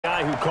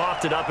Guy who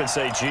coughed it up and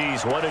say,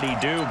 geez, what did he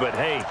do? But,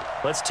 hey,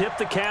 let's tip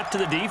the cap to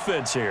the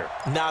defense here.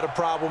 Not a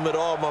problem at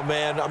all, my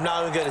man. I'm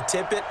not even going to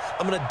tip it.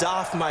 I'm going to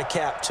doff my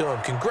cap to him.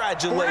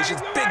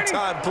 Congratulations,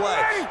 big-time play.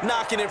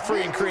 Knocking it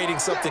free and creating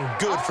something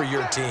good for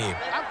your team.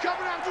 I'm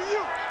coming after you.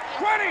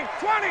 20.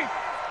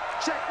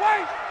 Check.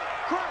 Wait.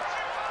 Crunch.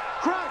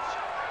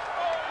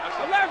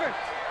 11.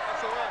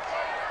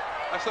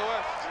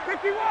 SOS.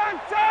 51.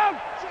 Sub.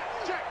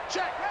 Check.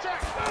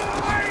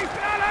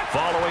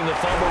 Following the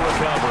fumble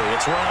recovery,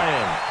 it's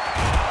Ryan.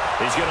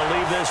 He's going to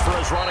leave this for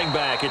his running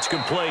back. It's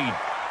complete.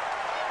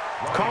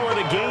 Call it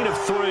a gain of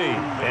 3,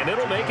 and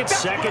it'll make it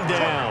second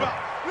down.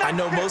 I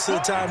know most of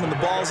the time when the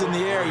ball's in the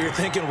air, you're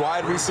thinking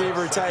wide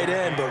receiver, tight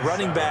end, but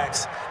running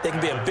backs, they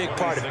can be a big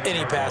part of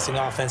any passing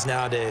offense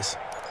nowadays.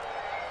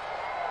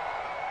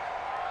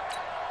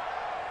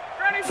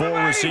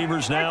 4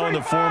 receivers now in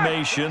the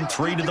formation.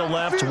 3 to the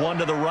left, 1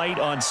 to the right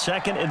on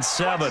 2nd and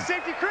 7.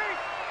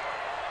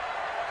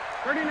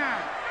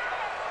 39.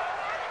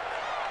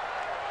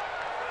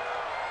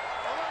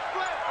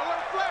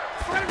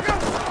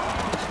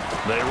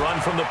 They run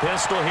from the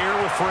pistol here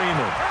with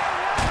Freeman.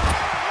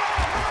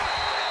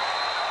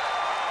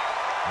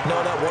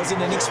 No, that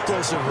wasn't an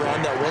explosive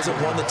run. That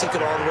wasn't one that took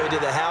it all the way to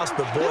the house.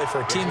 But, boy,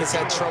 for a team that's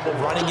had trouble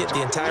running it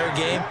the entire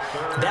game,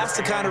 that's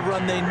the kind of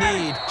run they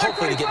need,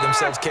 hopefully, to get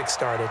themselves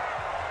kick-started.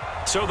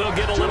 So they'll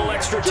get a little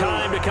extra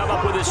time to come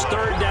up with his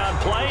 3rd down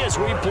play as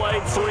we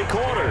played 3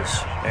 quarters.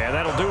 And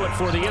that'll do it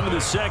for the end of the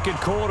 2nd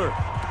quarter.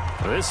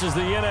 This is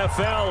the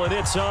NFL, and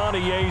it's on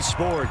EA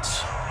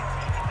Sports.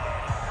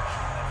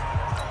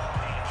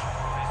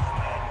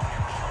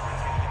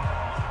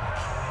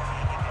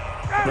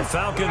 The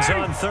Falcons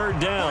on 3rd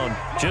down.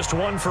 Just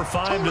 1 for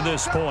 5 to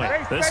this point.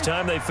 This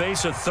time they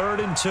face a 3rd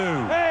and 2.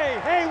 Hey,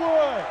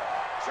 Haywood.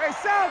 Stay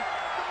south.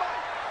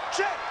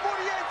 Check.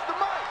 48's the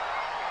mic.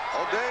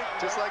 All day,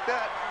 just like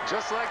that.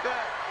 Just like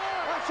that.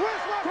 Switch.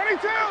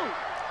 22.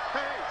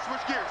 Hey,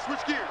 switch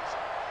gears.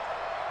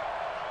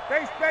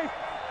 Space.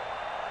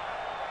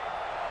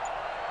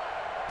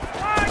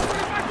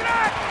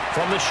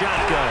 From the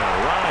shotgun,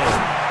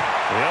 Ryan.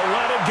 He'll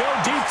let it go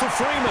deep for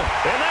Freeman.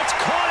 And that's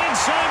caught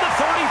inside the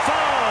 35.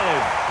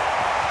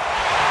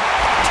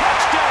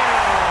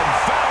 Touchdown,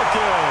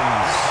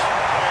 Falcons.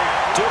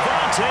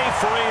 Devontae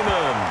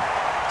Freeman,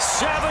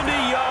 70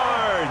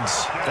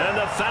 yards. And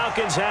the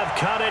Falcons have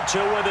cut it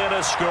to within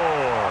a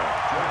score.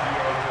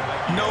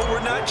 No,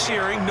 we're not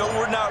cheering. No,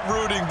 we're not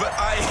rooting. But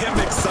I am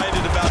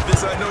excited about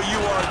this. I know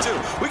you are, too.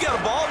 We got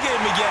a ball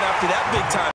game again after that big time.